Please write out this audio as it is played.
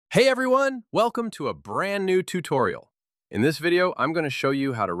Hey everyone, welcome to a brand new tutorial. In this video, I'm going to show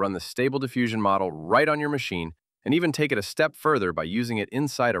you how to run the Stable Diffusion model right on your machine and even take it a step further by using it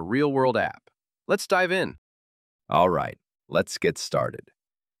inside a real-world app. Let's dive in. All right, let's get started.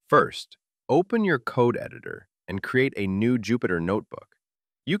 First, open your code editor and create a new Jupyter Notebook.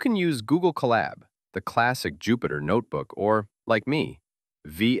 You can use Google Colab, the classic Jupyter Notebook, or, like me,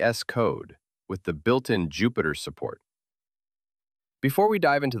 VS Code with the built-in Jupyter support. Before we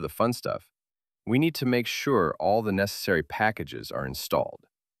dive into the fun stuff, we need to make sure all the necessary packages are installed.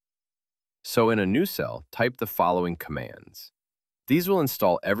 So in a new cell, type the following commands. These will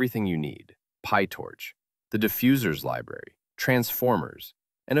install everything you need: PyTorch, the Diffusers library, transformers,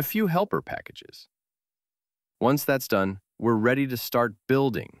 and a few helper packages. Once that's done, we're ready to start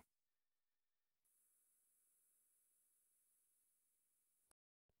building.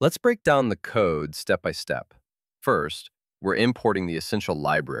 Let's break down the code step by step. First, we're importing the essential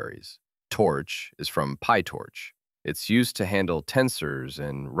libraries. Torch is from PyTorch. It's used to handle tensors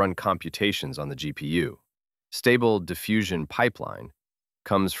and run computations on the GPU. Stable Diffusion pipeline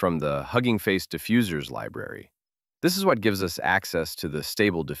comes from the Hugging Face Diffusers library. This is what gives us access to the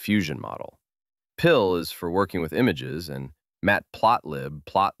Stable Diffusion model. Pill is for working with images, and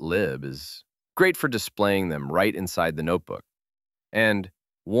matplotlib is great for displaying them right inside the notebook. And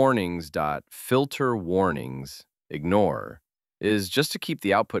warnings.filterWarnings ignore is just to keep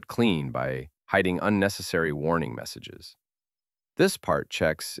the output clean by hiding unnecessary warning messages. This part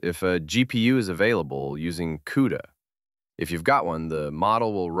checks if a GPU is available using CUDA. If you've got one, the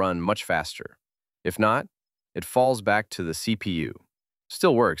model will run much faster. If not, it falls back to the CPU.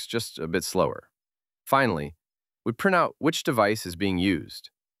 Still works, just a bit slower. Finally, we print out which device is being used,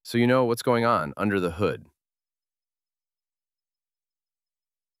 so you know what's going on under the hood.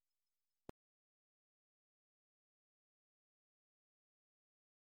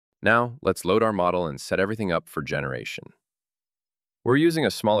 Now, let's load our model and set everything up for generation. We're using a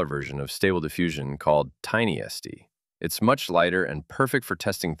smaller version of Stable Diffusion called TinySD. It's much lighter and perfect for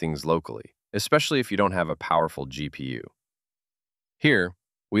testing things locally, especially if you don't have a powerful GPU. Here,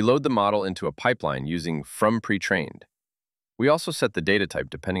 we load the model into a pipeline using from pre-trained. We also set the data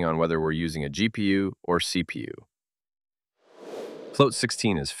type depending on whether we're using a GPU or CPU. Float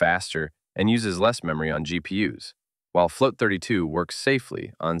 16 is faster and uses less memory on GPUs, while Float 32 works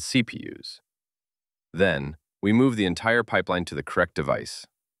safely on CPUs. Then, we move the entire pipeline to the correct device,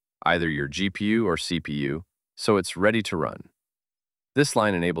 either your GPU or CPU, so it's ready to run. This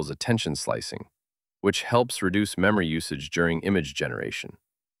line enables attention slicing, which helps reduce memory usage during image generation.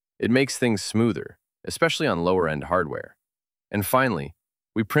 It makes things smoother, especially on lower-end hardware. And finally,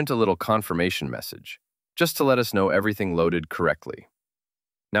 we print a little confirmation message, just to let us know everything loaded correctly.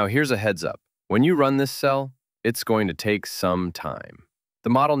 Now here's a heads up. When you run this cell, it's going to take some time. The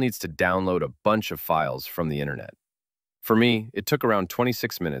model needs to download a bunch of files from the internet. For me, it took around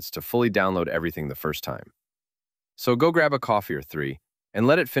 26 minutes to fully download everything the first time. So go grab a coffee or three and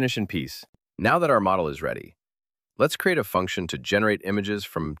let it finish in peace. Now that our model is ready, let's create a function to generate images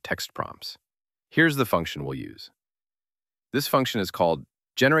from text prompts. Here's the function we'll use. This function is called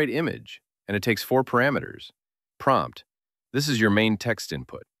generateImage, and it takes 4 parameters. Prompt, this is your main text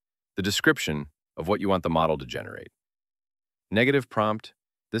input. The description of what you want the model to generate. Negative prompt,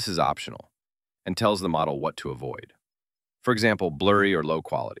 this is optional, and tells the model what to avoid. For example, blurry or low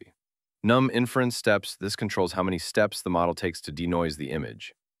quality. Num inference steps, this controls how many steps the model takes to denoise the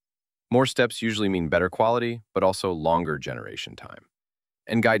image. More steps usually mean better quality, but also longer generation time.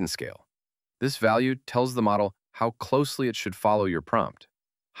 And guidance scale. This value tells the model how closely it should follow your prompt.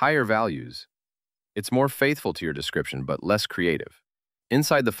 Higher values, it's more faithful to your description, but less creative.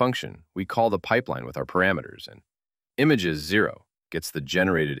 Inside the function, we call the pipeline with our parameters, and images 0 gets the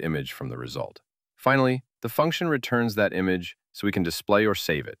generated image from the result. Finally, the function returns that image so we can display or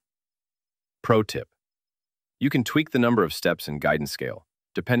save it. Pro tip: you can tweak the number of steps in guidance scale,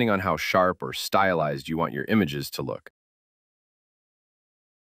 depending on how sharp or stylized you want your images to look.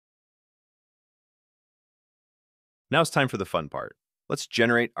 Now it's time for the fun part. Let's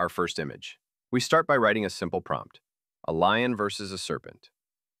generate our first image. We start by writing a simple prompt: a lion versus a serpent.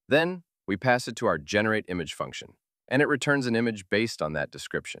 Then, we pass it to our generateImage function, and it returns an image based on that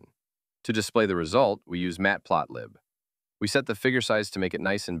description. To display the result, we use matplotlib. We set the figure size to make it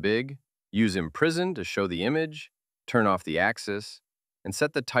nice and big, use imprison to show the image, turn off the axis, and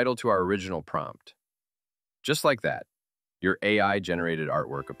set the title to our original prompt. Just like that, your AI-generated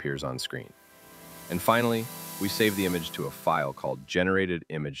artwork appears on screen. And finally, we save the image to a file called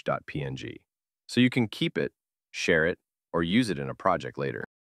generatedimage.png, so you can keep it, share it, or use it in a project later.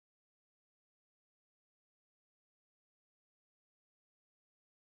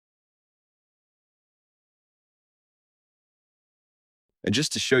 And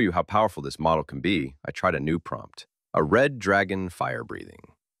just to show you how powerful this model can be, I tried a new prompt, a red dragon fire breathing.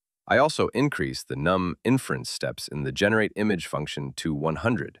 I also increased the num inference steps in the generate image function to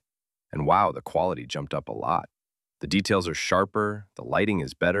 100. And wow, the quality jumped up a lot. The details are sharper, the lighting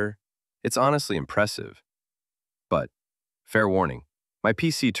is better. It's honestly impressive. But, fair warning, my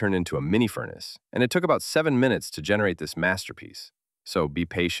PC turned into a mini furnace, and it took about 7 minutes to generate this masterpiece. So be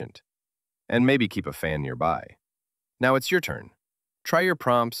patient, and maybe keep a fan nearby. Now it's your turn. Try your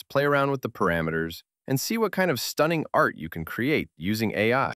prompts, play around with the parameters, and see what kind of stunning art you can create using AI.